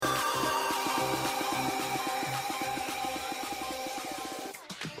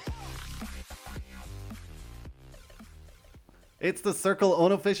It's the Circle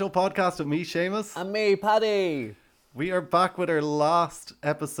unofficial podcast with me, Seamus. And me, Paddy. We are back with our last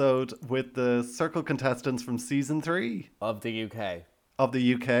episode with the Circle contestants from season 3 Of the UK. of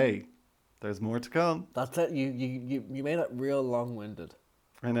the UK. There's more to come. That's it. You made it real long-winded.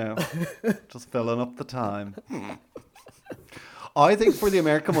 I know. Just filling up the time. I think for the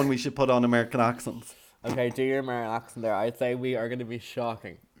American one, we should put on American accents. Okay, do your American accent there. I'd say we are going to be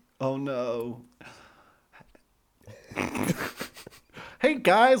shocking. Oh no. Hey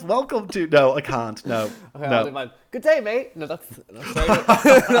guys, welcome to... No, I can't. No. Okay, no. I'll do mine. Good day, mate. No, that's Australian.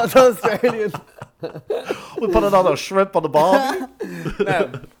 That's Australian. We put another shrimp on the barbie.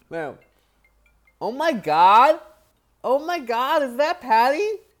 No. Oh my god. Oh my god, is that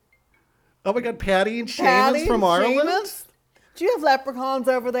Paddy? Oh my god, Patty and Paddy Seamus from and Ireland? Seamus? Do you have leprechauns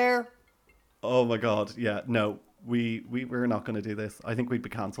over there? Oh my god, yeah, no. We're not going to do this. I think we'd be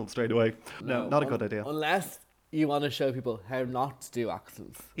cancelled straight away. No, not a good idea. Unless you want to show people how not to do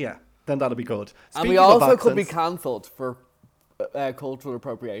accents. Yeah, then that'll be good. And we Speaking of also could be accents, cancelled for cultural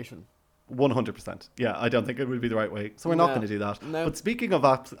appropriation. 100%. Yeah, I don't think it would be the right way. So we're not No. going to do that. No. But speaking of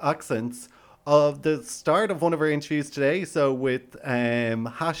accents, of the start of one of our interviews today, so with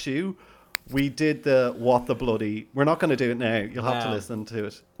Hashu, we did the what the bloody... We're not going to do it now. You'll have to No. listen to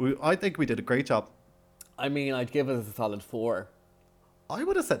it. I think we did a great job. I mean, I'd give it a solid 4. I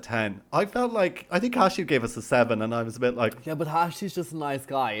would have said 10. I felt like... I think Hashu gave us a 7 and I was a bit like... Yeah, but Hashi's just a nice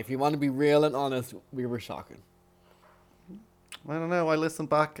guy. If you want to be real and honest, we were shocking. I don't know. I listened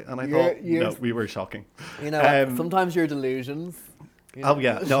back and I You're- thought, you're- no, we were shocking. You know, Um, sometimes your delusions. You Oh know?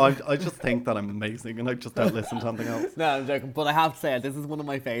 yeah, no, I just think that I'm amazing and I just don't listen to something else. No, I'm joking. But I have to say, this is one of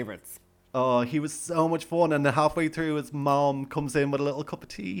my favourites. Oh, he was so much fun, and then halfway through, his mom comes in with a little cup of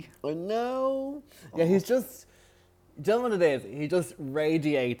tea. I know. Yeah, he's just... Do you know what it is? He just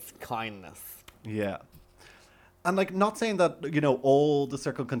radiates kindness. Yeah, and like, not saying that all the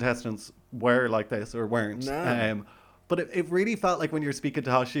Circle contestants were like this or weren't. No. But it really felt like when you're speaking to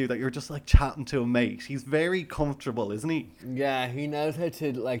Hashu that you're just like chatting to a mate. He's very comfortable, isn't he? Yeah, he knows how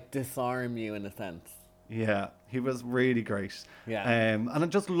to like disarm you in a sense. Yeah, he was really great. Yeah. And I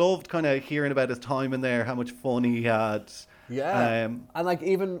just loved kind of hearing about his time in there, how much fun he had. Yeah. Um, And like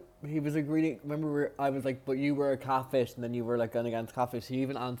even he was agreeing. Remember, I was like, "But you were a catfish," and then you were like going against catfish. He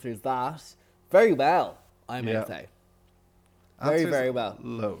even answers that very well. I may Yeah. say. Very, answers very well.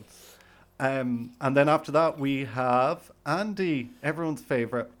 Loads. And then after that, we have Andy, everyone's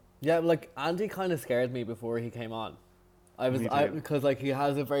favourite. Yeah, like Andy kind of scared me before he came on. Me too. Because like he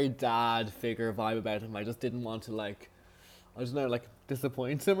has a very dad figure vibe about him. I just didn't want to like, I don't know, like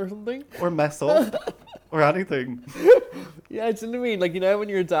disappoint him or something. Or mess up. Or anything. Yeah, do you know what I mean? Like, you know, when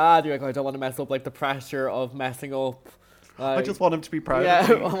you're a dad, you're like, oh, I don't want to mess up, like the pressure of messing up. I just want him to be proud yeah,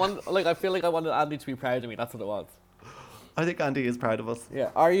 of me. I feel like I wanted Andy to be proud of me. That's what it was. I think Andy is proud of us.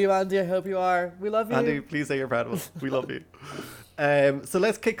 Yeah. Are you, Andy? I hope you are. We love you. Andy, please say you're proud of us. We love you. So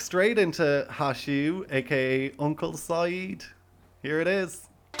let's kick straight into Hashu, aka Uncle Saeed. Here it is.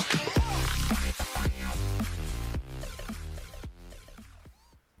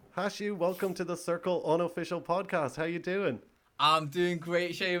 Hashu, welcome to the Circle unofficial podcast. How you doing? I'm doing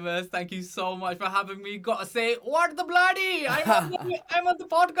great, Seamus. Thank you so much for having me. Gotta say, what the bloody? I'm on the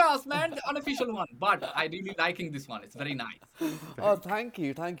podcast, man, the unofficial one. But I really liking this one. It's very nice. Oh, thank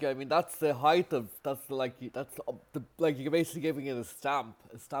you. I mean, that's the height of you're basically giving it a stamp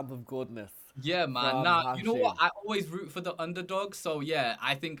of goodness. Yeah, man. From Now, you know Hashu. what? I always root for the underdog. So yeah,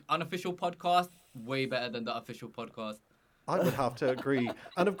 I think unofficial podcast way better than the official podcast. I would have to agree.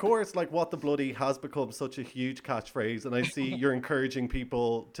 And of course, like, what the bloody has become such a huge catchphrase. And I see you're encouraging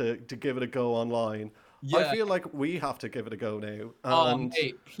people to give it a go online. I Yeah. feel like we have to give it a go now. Oh, And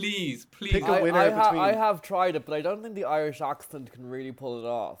mate, please. Pick a winner between... I have tried it, but I don't think the Irish accent can really pull it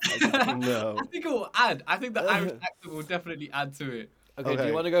off. No. I think it will add. I think the Irish accent will definitely add to it. Okay, do Okay.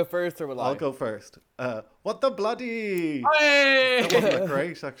 you want to go first or will I? I'll go first. What the bloody... Hey! That wasn't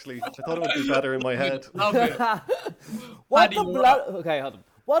great, actually. I thought it would be better in my head. Love it. What Paddy, the you're blood? Okay, hold on.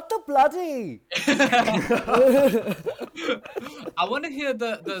 What the bloody? I want to hear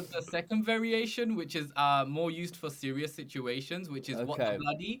the second variation, which is more used for serious situations, which is what Okay. the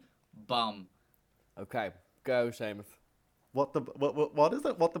bloody bum. Okay, go, Seamus. What is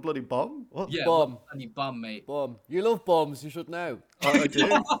it? What the bloody bomb? What? Yeah, Bum. what the bloody bum, mate. Bum. You love bums, you should know. Oh, I do.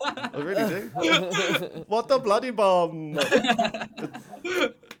 I really do. What the bloody bomb?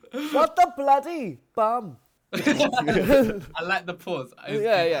 What the bloody bum? I like the pause.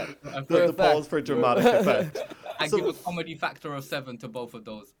 Yeah. The pause for dramatic effect. I So- give a comedy factor of 7 to both of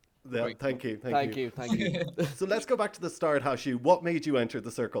those. Yeah, Great. thank you. Thank you. So let's go back to the start, Hashu. What made you enter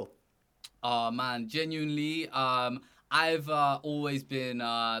the circle? Oh man, genuinely, I've always been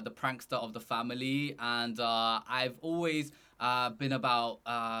the prankster of the family, and I've always been about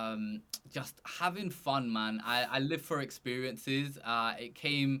just having fun, man. I live for experiences. It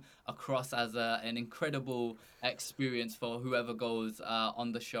came across as an incredible experience for whoever goes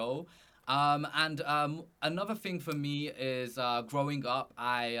on the show. And another thing for me is growing up,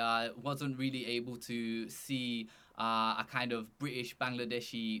 I wasn't really able to see a kind of British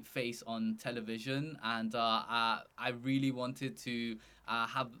Bangladeshi face on television, and I really wanted to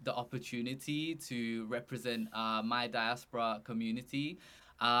have the opportunity to represent my diaspora community.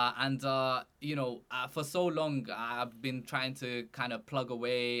 For so long, I've been trying to kind of plug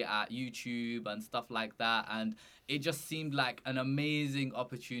away at YouTube and stuff like that. And it just seemed like an amazing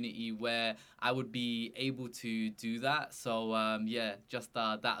opportunity where I would be able to do that. So, yeah, just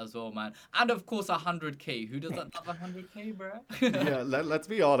that as well, man. And of course, 100K. Who doesn't have 100K, bro? Yeah, let's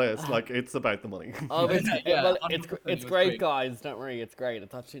be honest. Like, it's about the money. Oh, Yeah, well, 100% it's was great, great. guys. Don't worry, it's great.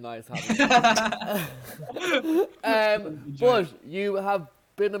 It's actually nice having you. Enjoy But it. you have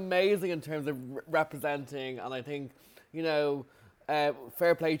been amazing in terms of representing, and I think, you know,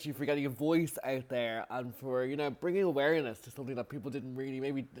 fair play to you for getting a voice out there and for, you know, bringing awareness to something that people didn't really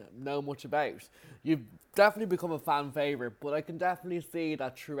maybe know much about. You've definitely become a fan favorite, but I can definitely see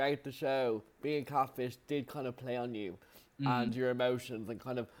that throughout the show, being catfish did kind of play on you and your emotions and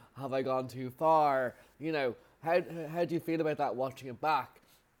kind of, have I gone too far? You know, how do you feel about that watching it back?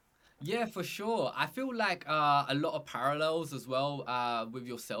 Yeah, for sure. I feel like a lot of parallels as well with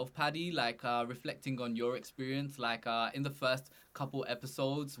yourself, Paddy. Like reflecting on your experience, like in the first couple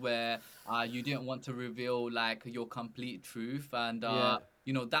episodes where you didn't want to reveal like your complete truth, and Yeah.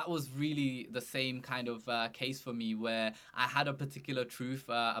 that was really the same kind of case for me where I had a particular truth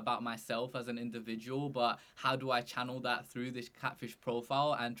about myself as an individual, but how do I channel that through this catfish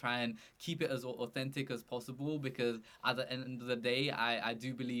profile and try and keep it as authentic as possible? Because at the end of the day, I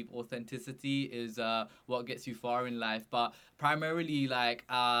do believe authenticity is what gets you far in life. But primarily, like,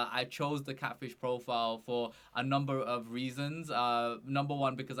 I chose the catfish profile for a number of reasons. Number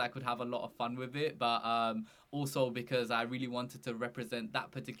one, because I could have a lot of fun with it, but also because I really wanted to represent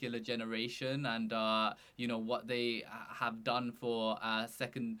that particular generation and what they have done for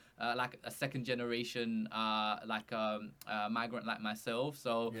like a second generation migrant like myself.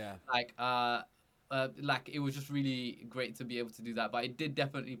 So Yeah. like it was just really great to be able to do that, but it did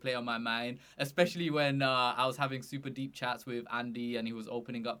definitely play on my mind, especially when I was having super deep chats with Andy and he was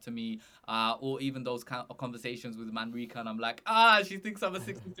opening up to me, or even those kind of conversations with Manrika, and I'm like, she thinks I'm a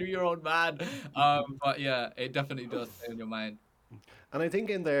 63-year-old man. But yeah, it definitely does play on your mind. And I think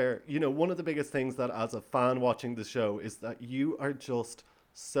in there, one of the biggest things that as a fan watching the show is that you are just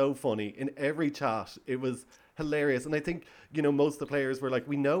so funny. In every chat, it was hilarious. And I think, most of the players were like,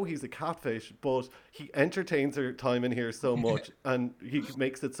 we know he's a catfish, but he entertains our time in here so much and he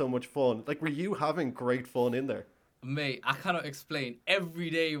makes it so much fun. Like, were you having great fun in there? Mate, I cannot explain.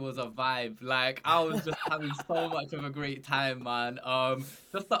 Every day was a vibe. Like I was just having so much of a great time, man.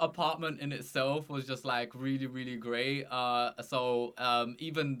 Just the apartment in itself was just like really, really great. So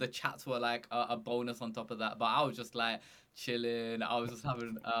even the chats were like a bonus on top of that. But I was just like chilling. I was just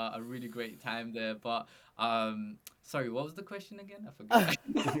having a really great time there. But sorry, what was the question again? I forgot.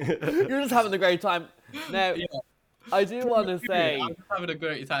 You're just having a great time. Now, Yeah, I do want to period. I say, was just having a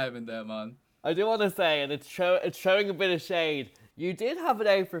great time in there, man. and it's showing a bit of shade. You did have it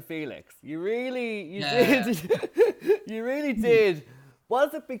out for Felix. You Yeah. did, you really did.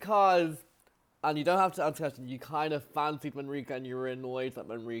 Was it because, and you don't have to answer the question, you kind of fancied Manrika and you were annoyed that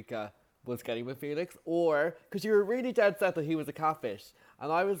Manrika was getting with Felix, or because you were really dead set that he was a catfish,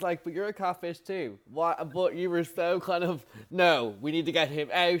 and I was like, but you're a catfish too. Why? But you were so kind of, no, we need to get him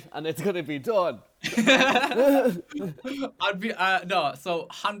out, and it's gonna be done. I'd be no, so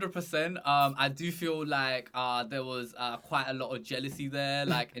 100%. I do feel like there was quite a lot of jealousy there,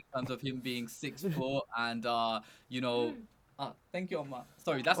 like in terms of him being 6 foot and you know. Thank you, Oma.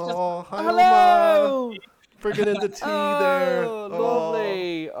 Sorry, that's just Oh, hi, Oma. Hello. Bringing in the tea there. Oh, Oh.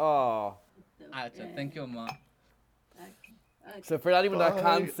 lovely. Oh. Thank you, Oma. So for anyone that Bye.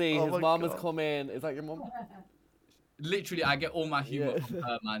 can't see, Oh his my mom has God. come in. Is that your mom? Literally, I get all my humor Yeah. from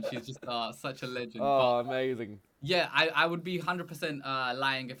her, man. She's just such a legend. But Oh, amazing. yeah, I would be 100%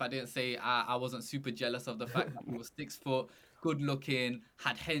 lying if I didn't say I wasn't super jealous of the fact that he was 6 foot, good looking,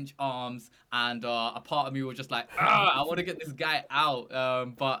 had hench arms, and a part of me was just like, I want to get this guy out.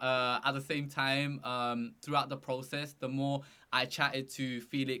 But at the same time, throughout the process, the more I chatted to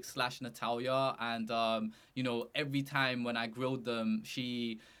Felix slash Natalia, and every time when I grilled them,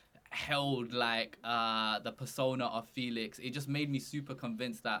 she held like the persona of Felix. It just made me super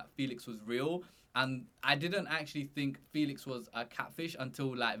convinced that Felix was real. and I didn't actually think Felix was a catfish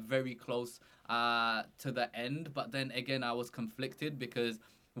until like very close to the end. But then again, I was conflicted because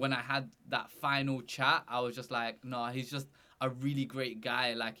when I had that final chat, I was just like, no, he's just a really great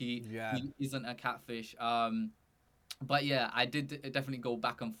guy. Like Yeah. he isn't a catfish. But yeah, I did definitely go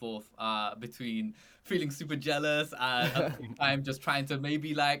back and forth between feeling super jealous and at the same time just trying to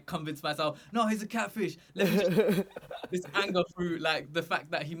maybe like convince myself, no, he's a catfish. Let me just this anger through like the fact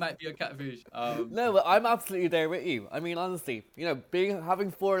that he might be a catfish. No, but I'm absolutely there with you. I mean, honestly, you know,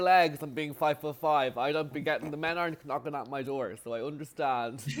 having 4 legs and being 5'5", I don't be getting the men aren't knocking at my door, so I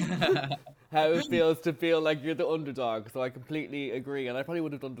understand how it feels to feel like you're the underdog. So I completely agree, and I probably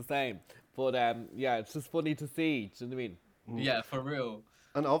would have done the same. But yeah, it's just funny to see. Do you know what I mean? Yeah, for real.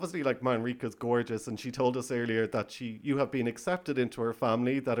 And obviously, like, Manrika's gorgeous, and she told us earlier that you have been accepted into her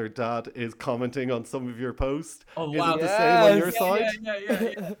family, that her dad is commenting on some of your posts. Oh Is wow. it the same on your Yes.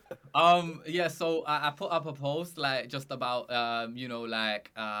 side? Yeah. So I put up a post like just about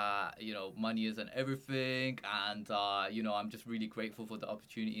money isn't everything, and I'm just really grateful for the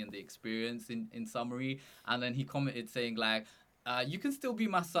opportunity and the experience in summary. And then he commented saying like, you can still be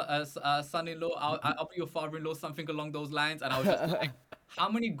my son-in-law. I'll be your father-in-law, something along those lines. And I was just like, how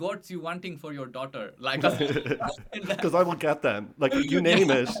many gods you wanting for your daughter? Like, Because I will get them. Like, you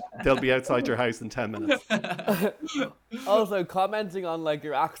name it, they'll be outside your house in 10 minutes. Also, commenting on like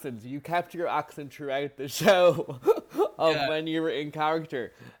your accent, you kept your accent throughout the show of Yeah. when you were in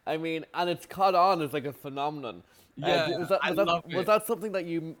character. I mean, and it's caught on as like a phenomenon. Yeah, I love was it. that something that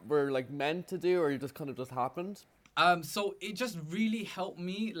you were like meant to do, or you just kind of just happened? So it just really helped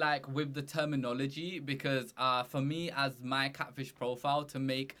me like with the terminology because for me as my catfish profile to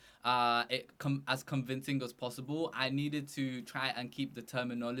make as convincing as possible, I needed to try and keep the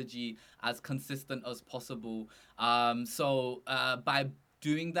terminology as consistent as possible. So by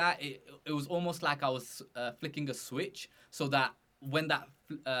doing that, it was almost like I was flicking a switch so that when that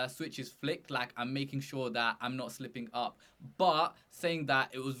switch is flicked, like I'm making sure that I'm not slipping up. But saying that,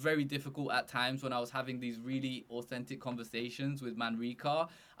 it was very difficult at times when I was having these really authentic conversations with Manrika.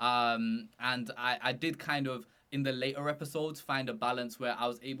 And I did kind of in the later episodes find a balance where I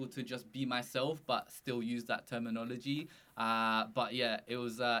was able to just be myself but still use that terminology. But yeah, it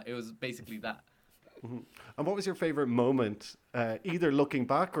was basically that. And what was your favorite moment, either looking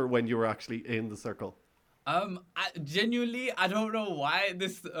back or when you were actually in the circle? Genuinely, I don't know why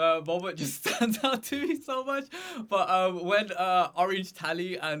this moment just stands out to me so much. But when Orange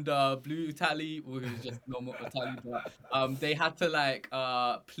Tally and Blue Tally, who is just normal Tally, but they had to like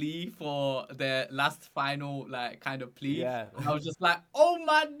plea for their last final like kind of plea. Yeah. I was just like, oh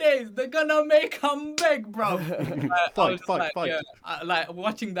my days, they're gonna make him big, bro. I was just Fight, like, fight. yeah, like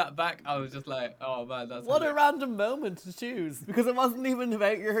watching that back, I was just like, oh man, that's What a hilarious. random moment to choose, because it wasn't even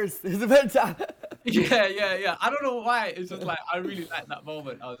about yours. It's about that. Yeah. I don't know why. It's just like I really liked that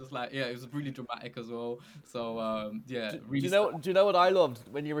moment. I was just like, yeah, it was really dramatic as well. So yeah, Do really. you know what I loved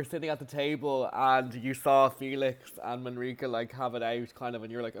when you were sitting at the table and you saw Felix and Manrika like have it out, kind of,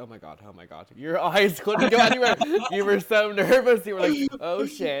 and you're like, oh my god, your eyes couldn't go anywhere. You were so nervous. You were like, oh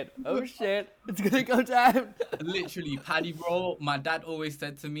shit, it's gonna go down. Literally, Paddy bro, my dad always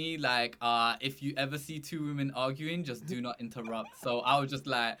said to me like, if you ever see two women arguing, just do not interrupt. So I was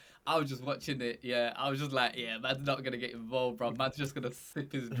just watching it. Yeah, I was just like, yeah, man's not gonna get involved, bro. Man's just gonna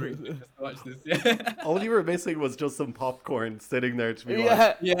sip his drink and just watch this. Yeah. All you were missing was just some popcorn sitting there to be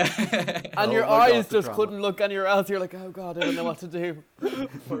like, Yeah, Yeah. and Oh your my God, eyes the just drama. couldn't look anywhere else. You're like, oh god, I don't know what to do.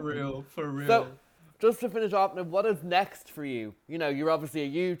 For real. So, just to finish off, now, what is next for you? You know, you're obviously a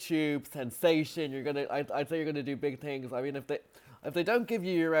YouTube sensation. I'd say you're gonna do big things. I mean, if they don't give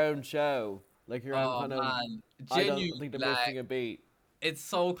you your own show, like your own Oh kind of, man, I don't genuinely, think they're like missing a beat. it's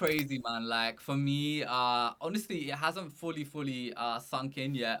so crazy, man. Like for me, honestly, it hasn't fully sunk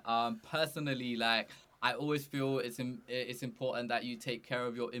in yet. Personally, like I always feel it's important that you take care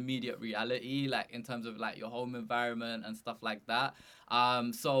of your immediate reality, like in terms of like your home environment and stuff like that.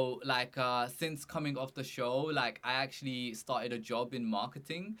 So like since coming off the show, like I actually started a job in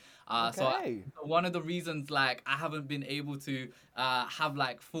marketing. Okay. So one of the reasons like I haven't been able to have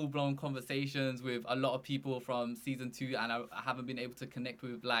like full blown conversations with a lot of people from season 2, and I haven't been able to connect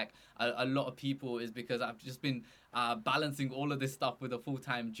with like a lot of people is because I've just been balancing all of this stuff with a full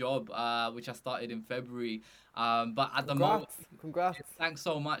time job, which I started in February. But at the moment, Congrats. thanks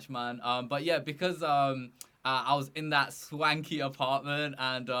so much, man. But yeah, because I was in that swanky apartment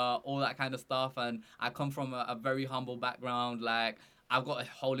and all that kind of stuff, and I come from a very humble background. Like I've got a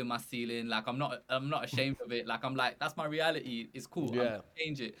hole in my ceiling. Like I'm not ashamed of it. Like I'm like that's my reality. It's cool. I'm Yeah. gonna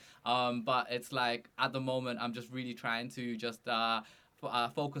change it. But it's like at the moment I'm just really trying to just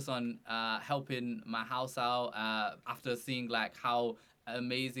focus on helping my house out after seeing like how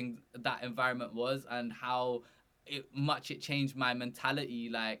amazing that environment was and how it changed my mentality,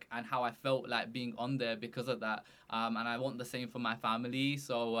 like, and how I felt like being on there because of that. And I want the same for my family.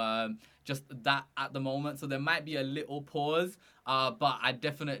 So just that at the moment. So there might be a little pause, but I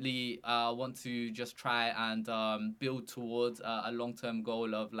definitely want to just try and build towards a long-term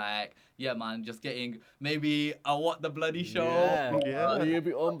goal of like, yeah, man, just getting maybe a What the Bloody Show. Yeah. You'd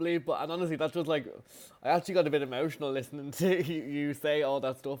be unbelievable. And honestly, that's just like, I actually got a bit emotional listening to you say all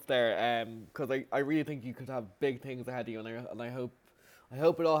that stuff there. Because I really think you could have big things ahead of you, and I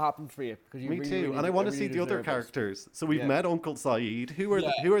hope it all happens for you. Because you Me really, too. really, And I want to really see the other deserve it. characters. So we've Yeah. met Uncle Saeed. Who are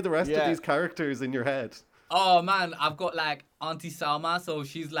the rest of Yeah. these characters in your head? Oh man, I've got like Auntie Salma, so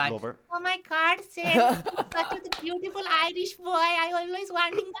she's like, Love her. Oh my God, Sam, such a beautiful Irish boy. I always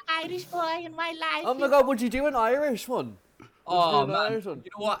wanting the Irish boy in my life. Oh my God, would you do an Irish one? oh an man, Irish one.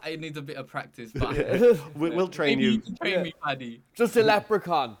 you know what? I need a bit of practice, but We'll train maybe you you. can train Yeah. me, Paddy. Just a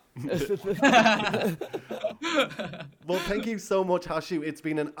leprechaun. Well, thank you so much, Hashu. It's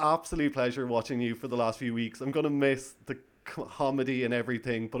been an absolute pleasure watching you for the last few weeks. I'm going to miss the comedy and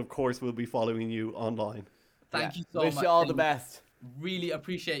everything, but of course we'll be following you online. Thank you so Wish much. you all the Thank best. Really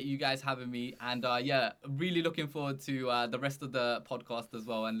appreciate you guys having me, and yeah, really looking forward to the rest of the podcast as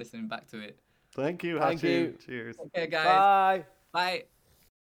well and listening back to it. Thank you, Thank Hashu. you. Cheers. Okay, guys. Bye.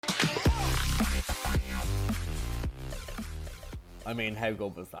 Bye. I mean, how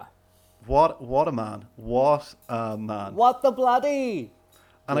good was that? What a man. What a man. What the bloody?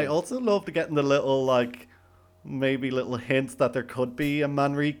 And I also loved getting the little, like, maybe little hints that there could be a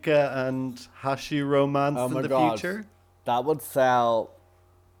Manrika and Hashu romance Oh in my the God. future. That would sell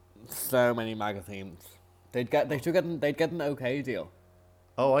so many magazines. They'd get an okay deal.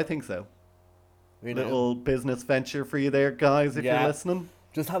 Oh, I think so. You know? Little business venture for you there, guys, if Yeah. you're listening.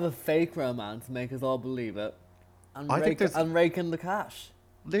 Just have a fake romance, make us all believe it, and I think there's- rake in the cash.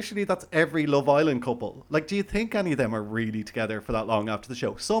 Literally, that's every Love Island couple. Like, do you think any of them are really together for that long after the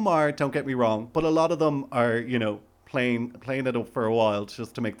show? Some are, don't get me wrong, but a lot of them are, you know, playing it up for a while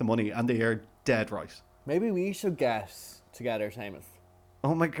just to make the money, and they are dead right. Maybe we should get together, Seamus.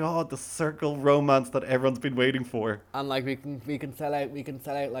 Oh my God, the circle romance that everyone's been waiting for. And like we can sell out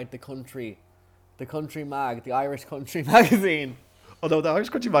like the country mag, the Irish country magazine. Although the Irish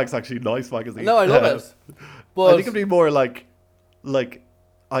Country Mag's actually a nice magazine. No, I love it. But I think it'd be more like,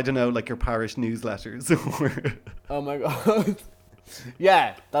 I don't know, like your parish newsletters. Or oh my God.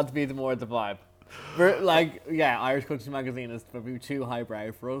 Yeah, that'd be more the vibe. We're like, yeah, Irish country magazine is probably too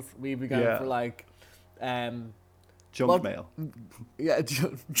highbrow for us. We'd be going Yeah. for like, junk What? mail. yeah,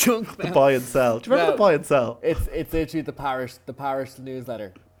 junk The mail. buy and sell. Do you remember No. the buy and sell? It's literally the parish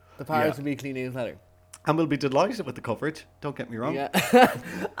newsletter, the parish Yeah. weekly newsletter. And we'll be delighted with the coverage. Don't get me wrong. Yeah,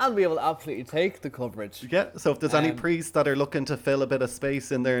 and we will absolutely take the coverage. Yeah, so if there's any Um, priests that are looking to fill a bit of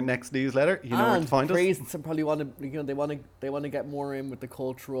space in their next newsletter, you know where to find us. priests probably want to, they want to get more in with the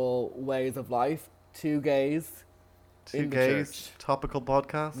cultural ways of life. Two gays, Two in the gays, church. topical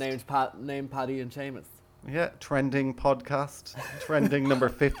podcast. named Paddy and Seamus. Yeah, trending podcast. Trending number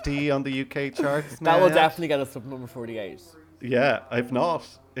 50 on the UK charts. That will now. definitely get us up to number 48. Yeah, if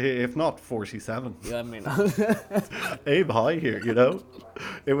not 47. You know what I mean? Aim high here, you know.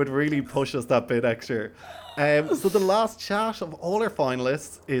 It would really push us that bit extra. So the last chat of all our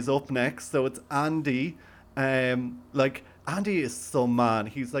finalists is up next. So it's Andy. Andy is some man.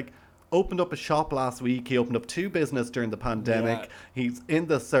 He's like opened up a shop last week. He opened up 2 business during the pandemic. Yeah. He's in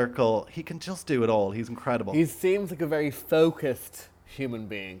the circle. He can just do it all. He's incredible. He seems like a very focused human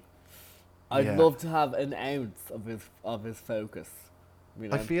being. I'd Yeah. love to have an ounce of his focus. You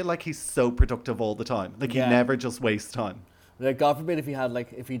know? I feel like he's so productive all the time. Like Yeah. he never just wastes time. Like, God forbid if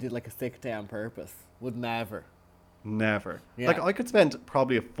he did like a sick day on purpose. Would never. Never. Yeah. Like I could spend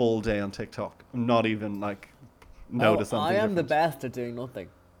probably a full day on TikTok, not even like notice Oh, something. I am the different. best at doing nothing.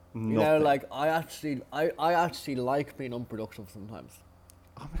 You know, Nothing. like I actually like being unproductive sometimes.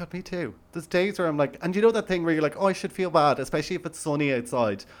 Oh my God, me too. There's days where I'm like, and you know that thing where you're like, oh, I should feel bad, especially if it's sunny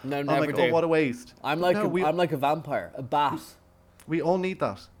outside. No, I'm never like, do. oh, what a waste. I'm like No, I'm like a vampire, a bat. we all need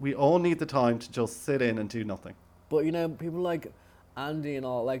that. We all need the time to just sit in and do nothing. But you know, people like Andy and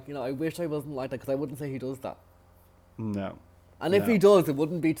all, like, you know, I wish I wasn't like that because I wouldn't say he does that. No. And if No. he does, it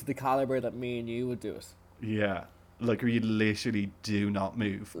wouldn't be to the caliber that me and you would do it. Yeah. Like where you literally do not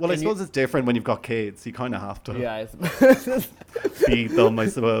move. Well, I Can you- suppose it's different when you've got kids. You kind of have to Yeah, it's- feed them, I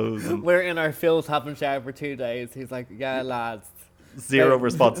suppose. And we're in our filth, haven't showered for 2 days. He's like, yeah, lads. zero They-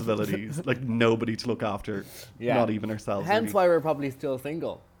 responsibilities. Like nobody to look after. Yeah. Not even ourselves. Hence really. why we're probably still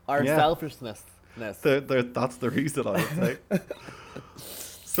single. Our Yeah. selfishness. That's the reason, I would say.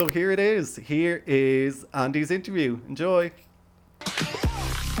 So here it is. Here is Andy's interview. Enjoy.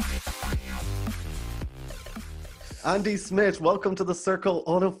 Andy Smith, welcome to the Circle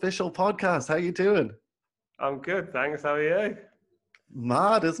Unofficial Podcast. How you doing? I'm good, thanks. How are you?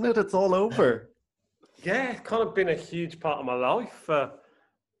 Mad, isn't it? It's all over. Yeah, it's kind of been a huge part of my life for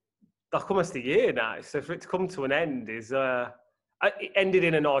like almost a year now. So for it to come to an end is it ended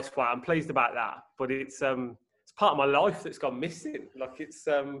in a nice way. I'm pleased about that. But it's part of my life that's gone missing. Like it's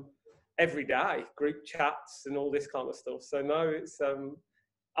every day, group chats and all this kind of stuff. So no, it's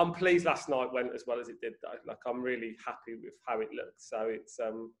I'm pleased last night went as well as it did though. Like I'm really happy with how it looked. So it's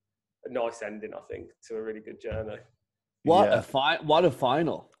a nice ending, I think, to a really good journey. What a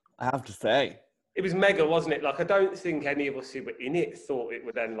final, I have to say. It was mega, wasn't it? Like, I don't think any of us who were in it thought it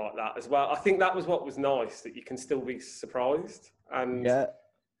would end like that as well. I think that was what was nice, that you can still be surprised. And Yeah.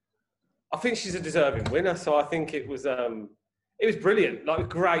 I think she's a deserving winner. So I think it was brilliant. Like,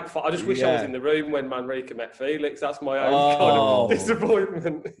 great fight. I just wish I was in the room when Manrika met Felix. That's my own kind of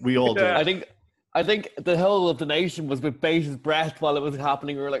disappointment. We all do. I think the whole of the nation was with bated breath while it was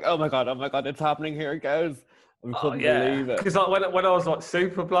happening. We were like, oh my God, it's happening. Here it goes. We couldn't believe it. Because like, when I was like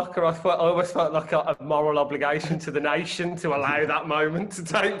super blocker, I almost felt like a moral obligation to the nation to allow that moment to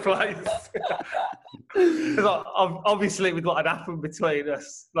take place. Because obviously with what had happened between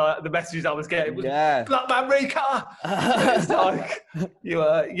us, like the messages I was getting was Black Manrika. It's like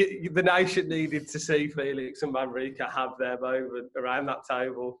the nation needed to see Felix and Manrika have their moment around that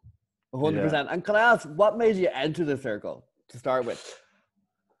table. 100%. Yeah. And can I ask, what made you enter the circle to start with?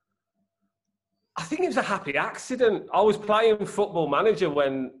 I think it was a happy accident. I was playing Football Manager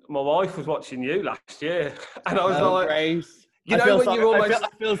when my wife was watching you last year, and I was like, great. I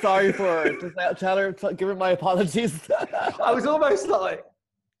feel sorry for her. Just tell her, give her my apologies. I was almost like,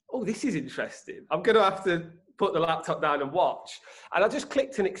 oh, this is interesting. I'm going to have to put the laptop down and watch. And I just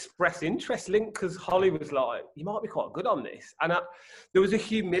clicked an express interest link because Holly was like, you might be quite good on this. And there was a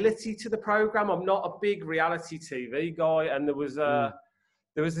humility to the programme. I'm not a big reality TV guy, and there was a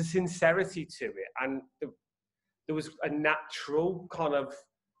sincerity to it, and there was a natural kind of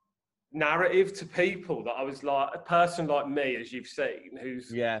narrative to people that I was like, a person like me, as you've seen,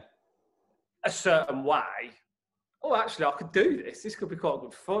 who's a certain way. Oh, actually, I could do this. This could be quite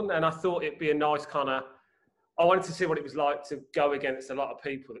good fun. And I thought it'd be a nice kind of, I wanted to see what it was like to go against a lot of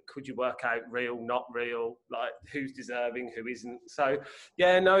people that could you work out real, not real, like who's deserving, who isn't. So,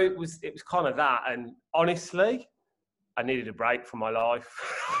 yeah, no, it was kind of that. And honestly, I needed a break from my life.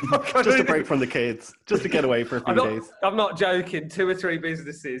 Just a break from the kids, just to get away for a few days. I'm not joking. 2 or 3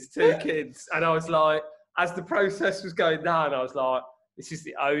 businesses, 2 kids. And I was like, as the process was going down, I was like, this is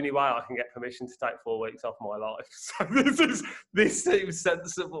the only way I can get permission to take 4 weeks off my life. So this seems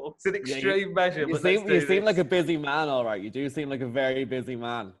sensible. It's an extreme measure. You seem like a busy man, all right. You do seem like a very busy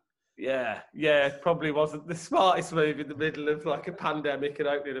man. Yeah, it probably wasn't the smartest move in the middle of like a pandemic and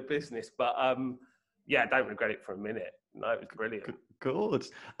opening a business. But yeah, I don't regret it for a minute. No, it was brilliant. Good.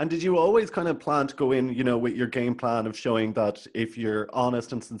 And did you always kind of plan to go in, with your game plan of showing that if you're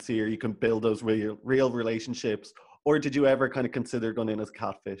honest and sincere, you can build those real relationships? Or did you ever kind of consider going in as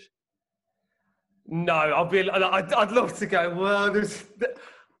catfish? No, I'd love to go, well,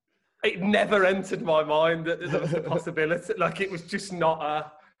 it never entered my mind that there was a possibility. Like, it was just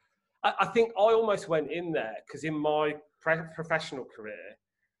not I think I almost went in there because in my professional career,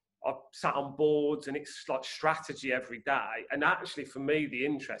 I sat on boards and it's like strategy every day. And actually for me, the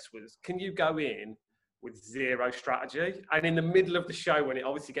interest was, can you go in with zero strategy? And in the middle of the show, when it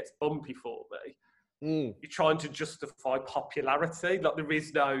obviously gets bumpy for me, you're trying to justify popularity. Like there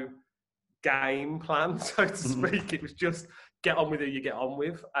is no game plan, so to speak. It was just get on with who you get on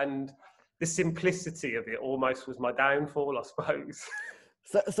with. And the simplicity of it almost was my downfall, I suppose.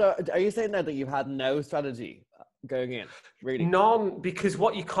 So are you saying that you've had no strategy going in, really? None, because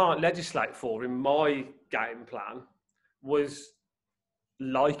what you can't legislate for in my game plan was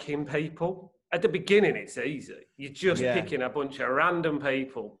liking people. At the beginning, it's easy. You're just picking a bunch of random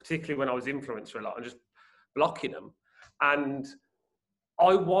people, particularly when I was influencer a lot, and just blocking them. And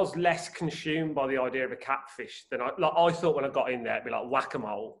I was less consumed by the idea of a catfish than I thought when I got in there, it'd be like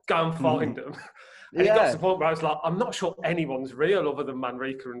whack-a-mole, go and find them. And it got to the point where I was like, I'm not sure anyone's real other than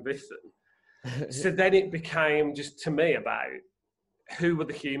Manrika and Visson. So then it became just, to me, about who were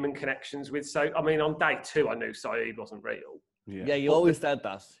the human connections with. So, I mean, on day 2, I knew Saeed wasn't real. Yeah, you always said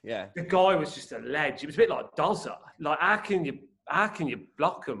that. Yeah. The guy was just a ledge. It was a bit like Dozza. Like, how can you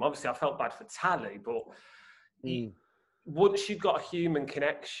block him? Obviously, I felt bad for Tally, but once you got a human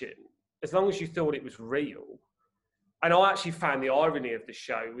connection, as long as you thought it was real, And I actually found the irony of the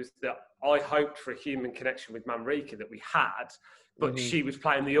show was that I hoped for a human connection with Manrika that we had, but she was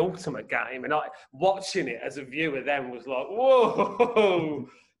playing the ultimate game. And I watching it as a viewer then was like, whoa,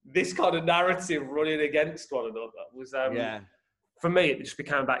 this kind of narrative running against one another was, for me, it just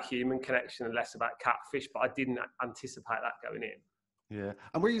became about human connection and less about catfish, but I didn't anticipate that going in. Yeah.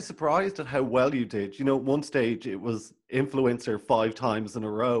 And were you surprised at how well you did? You know, at one stage it was influencer 5 times in a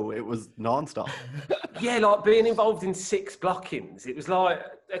row. It was nonstop. Yeah, like being involved in 6 blockings. It was like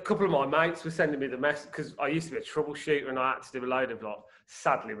a couple of my mates were sending me the message because I used to be a troubleshooter and I had to do a load of like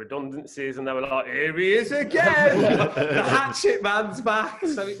sadly redundancies, and they were like, "Here he is again, the hatchet man's back."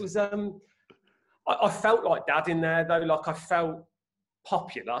 So it was. I felt like dad in there though. Like I felt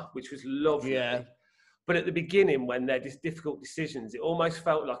popular, which was lovely. Yeah. But at the beginning, when they're just difficult decisions, it almost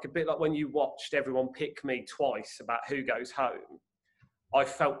felt like a bit like when you watched everyone pick me twice about who goes home. I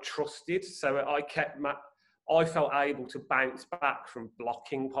felt trusted, so I felt able to bounce back from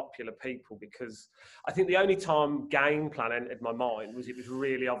blocking popular people, because I think the only time game plan entered my mind was it was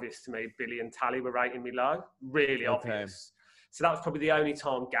really obvious to me Billy and Tally were rating me low, really obvious. So that was probably the only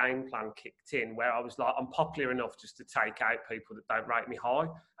time game plan kicked in, where I was like, I'm popular enough just to take out people that don't rate me high,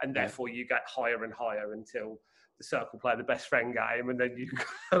 and therefore you get higher and higher until the circle play the best friend game, and then you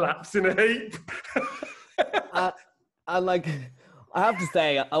collapse in a heap. And like, I have to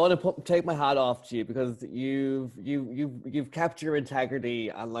say, I want to take my hat off to you, because you've kept your integrity,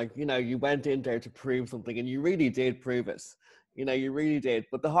 and like, you know, you went in there to prove something, and you really did prove it. You know, you really did.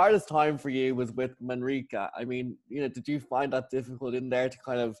 But the hardest time for you was with Manrika. I mean, you know, did you find that difficult in there to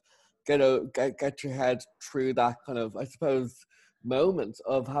kind of get your head through that kind of, I suppose, moment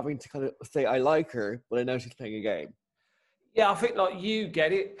of having to kind of say, I like her, but I know she's playing a game? Yeah, I think like you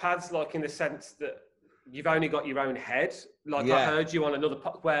get it, Pads, like in the sense that you've only got your own head. Like I heard you on another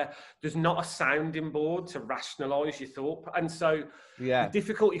where there's not a sounding board to rationalise your thought. And so the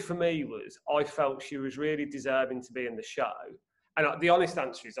difficulty for me was I felt she was really deserving to be in the show. And the honest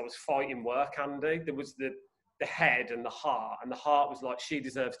answer is I was fighting work, Andy. There was the head and the heart was like, she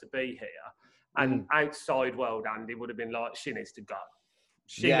deserves to be here. And outside world, Andy would have been like, she needs to go.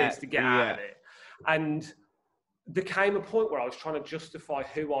 She needs to get out of it. And there came a point where I was trying to justify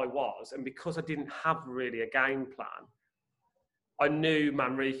who I was, and because I didn't have really a game plan, I knew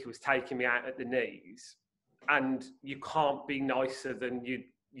Manrika was taking me out at the knees, and you can't be nicer than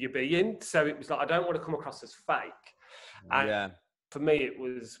you're being. So it was like, I don't want to come across as fake. And for me, it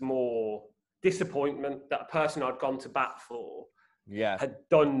was more disappointment that a person I'd gone to bat for had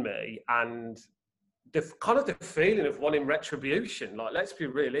done me, and the kind of the feeling of wanting retribution. Like, let's be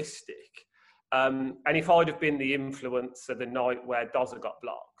realistic. And if I'd have been the influencer the night where Dozza got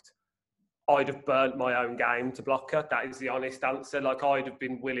blocked, I'd have burnt my own game to block her. That is the honest answer. Like, I'd have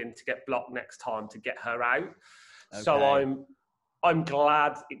been willing to get blocked next time to get her out. Okay. So I'm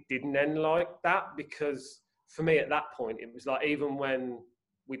glad it didn't end like that, because for me at that point, it was like, even when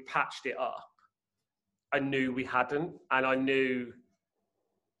we patched it up, I knew we hadn't. And I knew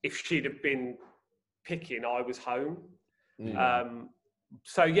if she'd have been picking, I was home.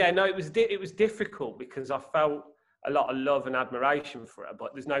 So yeah, no, it was difficult because I felt a lot of love and admiration for her,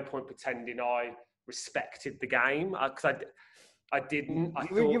 but there's no point pretending I respected the game, because I didn't.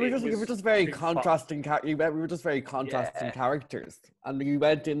 You were just very contrasting. We were just very contrasting characters, and you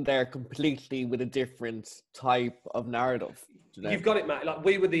went in there completely with a different type of narrative. You know? You've got it, mate. Like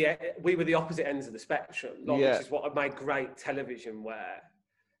we were the opposite ends of the spectrum, which is what made great television, where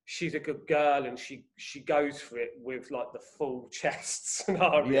she's a good girl and she goes for it with like the full chest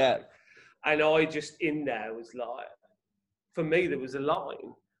scenario. Yeah. And I just in there was like, for me, there was a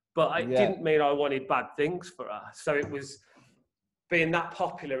line, but it didn't mean I wanted bad things for her. So it was being that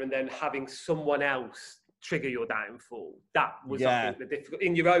popular and then having someone else trigger your downfall. That was, I think, the difficult.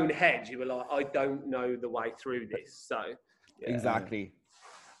 In your own head, you were like, I don't know the way through this. So exactly.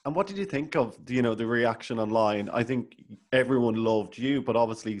 And what did you think of, you know, the reaction online? I think everyone loved you, but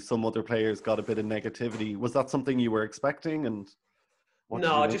obviously some other players got a bit of negativity. Was that something you were expecting? And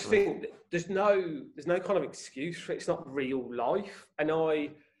no, I just think there's no kind of excuse for it. It's not real life, and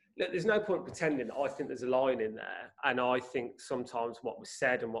there's no point pretending. I think there's a line in there, and I think sometimes what was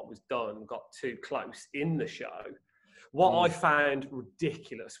said and what was done got too close in the show. What I found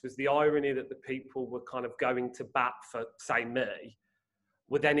ridiculous was the irony that the people were kind of going to bat for, say, me,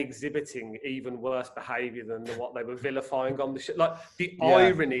 were then exhibiting even worse behaviour than what they were vilifying on the show. Like, the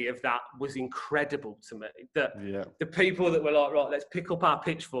irony of that was incredible to me. That the people that were like, right, let's pick up our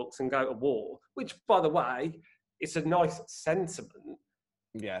pitchforks and go to war, which, by the way, it's a nice sentiment.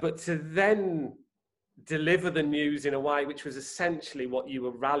 Yeah. But to then deliver the news in a way which was essentially what you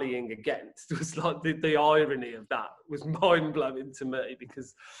were rallying against. It was like the irony of that was mind blowing to me,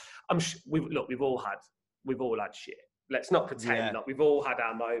 because we've all had shit. Let's not pretend that we've all had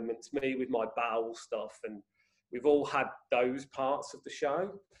our moments. Me with my bowel stuff, and we've all had those parts of the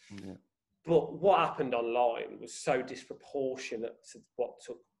show. Yeah. But what happened online was so disproportionate to what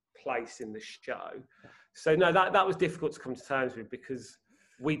took place in the show. So no, that was difficult to come to terms with, because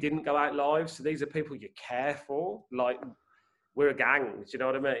we didn't go out live. So these are people you care for. Like, we're a gang, do you know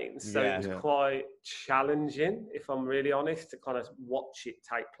what I mean? So it was quite challenging, if I'm really honest, to kind of watch it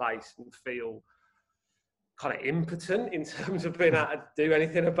take place and feel kind of impotent in terms of being able to do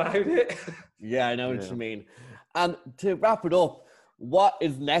anything about it. Yeah, I know what you mean. And to wrap it up, what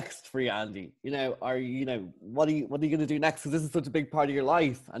is next for you, Andy? What are you going to do next? Because this is such a big part of your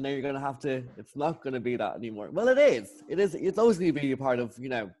life, and now you're going to have to. It's not going to be that anymore. Well, it is. It is. It's always going to be a part of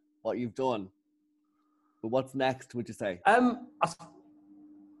what you've done. But what's next? Would you say? I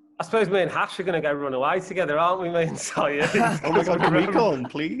suppose me and Hash are going to go run away together, aren't we, me and Saya? Oh my God, can we come,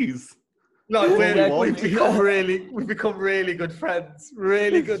 please? No, we've become really good friends.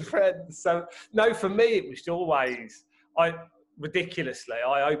 Really good friends. So no, for me, it was always ridiculously,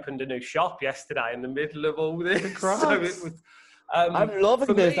 I opened a new shop yesterday in the middle of all this. Congrats. So it was. I'm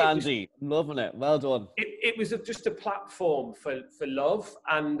loving this, Andy. I'm loving it. Well done. It was just a platform for love,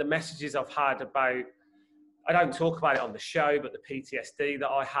 and the messages I've had about. I don't talk about it on the show, but the PTSD that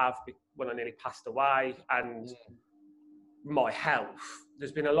I have when I nearly passed away, and my health.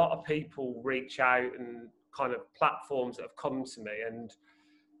 There's been a lot of people reach out, and kind of platforms that have come to me, and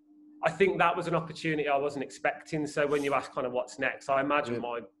I think that was an opportunity I wasn't expecting. So when you ask kind of what's next, I imagine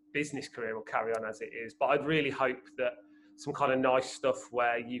my business career will carry on as it is, but I'd really hope that some kind of nice stuff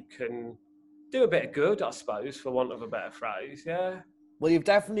where you can do a bit of good, I suppose, for want of a better phrase. Yeah. Well, you've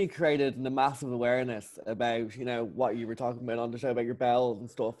definitely created a massive awareness about, what you were talking about on the show about your bells and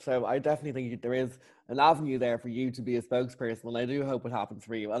stuff. So I definitely think there is an avenue there for you to be a spokesperson, and I do hope it happens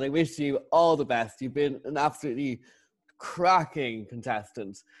for you. And I wish you all the best. You've been an absolutely cracking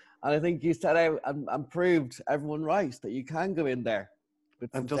contestant. And I think you set out and proved everyone right that you can go in there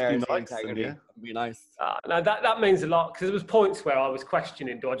with sincerity and integrity and be nice. No, that means a lot, because there was points where I was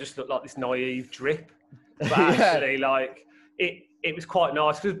questioning, do I just look like this naive drip? But actually, it was quite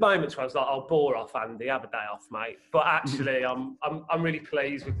nice. Because moments where I was like, "I'll bore off, Andy, have a day off, mate." But actually, I'm really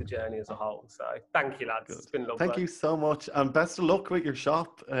pleased with the journey as a whole. So thank you, lads. Good. It's been lovely. Thank you so much, and best of luck with your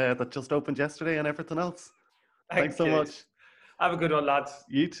shop that just opened yesterday and everything else. Thanks so much. Have a good one, lads.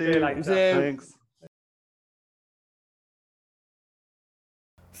 You too. See you later. Thanks.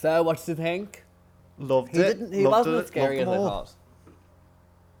 So, what did you think? Loved it. He wasn't as scary as I thought.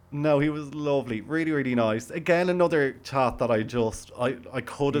 No, he was lovely. Really, really nice. Again, another chat that I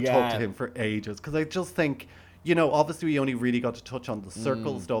could have talked to him for ages, because I just think, obviously we only really got to touch on the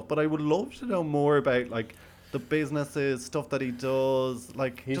circle stuff, but I would love to know more about, like, the businesses, stuff that he does,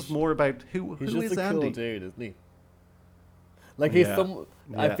 like, just more about who is Andy. He's just a cool dude, isn't he? Like, he's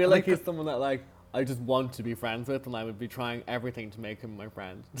I feel like he's someone that, like, I just want to be friends with, and I would be trying everything to make him my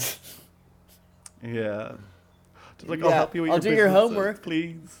friend. Yeah. Just like, I'll help you with I'll do your homework,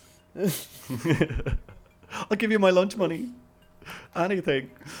 please. I'll give you my lunch money.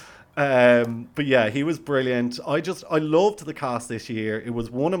 Anything. But yeah, he was brilliant. I loved the cast this year. It was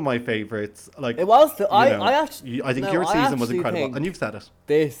one of my favorites. Like, it was. I think your season was incredible, and you've said it.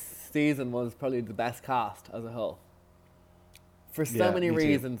 This season was probably the best cast as a whole. For so many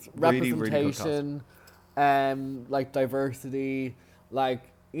reasons. Really, representation, really like diversity, like,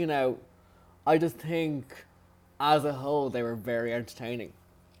 I just think as a whole they were very entertaining.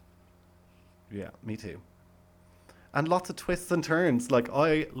 Yeah, me too. And lots of twists and turns. Like,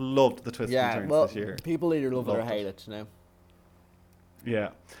 I loved the twists and turns this year. People either love it or hate it, Yeah.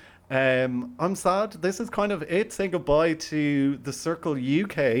 I'm sad. This is kind of it. Saying goodbye to the Circle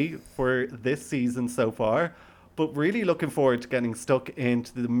UK for this season so far. But really looking forward to getting stuck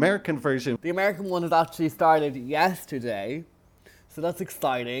into the American version. The American one has actually started yesterday. So that's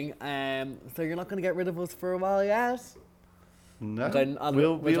exciting. So you're not going to get rid of us for a while yet? No.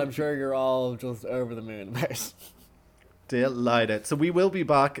 Which I'm sure you're all just over the moon about. Delighted. So we will be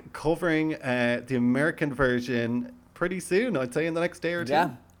back covering the American version pretty soon. I'd say in the next day or two.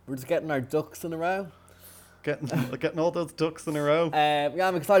 Yeah, we're just getting our ducks in a row. Getting all those ducks in a row. Yeah,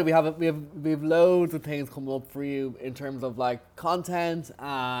 I'm excited. We have loads of things coming up for you in terms of like content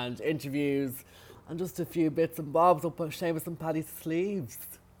and interviews, and just a few bits and bobs up Seamus and Paddy's sleeves.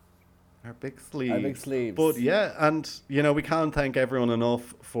 Our big sleeves. But yeah, and we can't thank everyone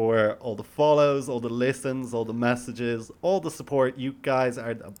enough for all the follows, all the listens, all the messages, all the support. You guys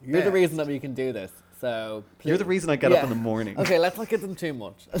are the best. You're the reason that we can do this. So You're the reason I get up in the morning. Okay, let's not give them too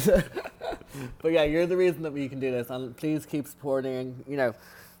much. But yeah, you're the reason that we can do this, and please keep supporting.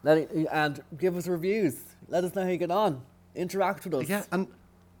 And give us reviews. Let us know how you get on. Interact with us. Yeah, and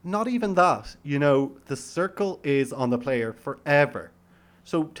not even that. The Circle is on the player forever.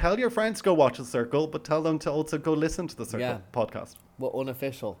 So tell your friends to go watch The Circle, but tell them to also go listen to The Circle podcast. But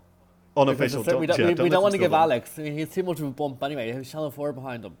unofficial. Unofficial. We don't want to give them. Alex. He's too much of a bump anyway. He's Channel 4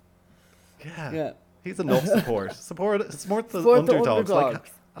 behind him. Yeah. He's enough support. Support the Support the underdogs.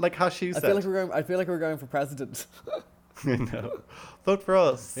 underdogs. Like Hashu said. I feel like we're going for president. I know. Vote for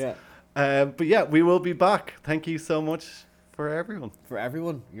us. Yeah. But yeah, we will be back. Thank you so much for everyone. For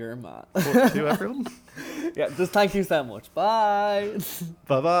everyone, you're mad. To everyone. Yeah, just thank you so much. Bye.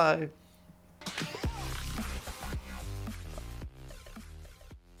 Bye-bye.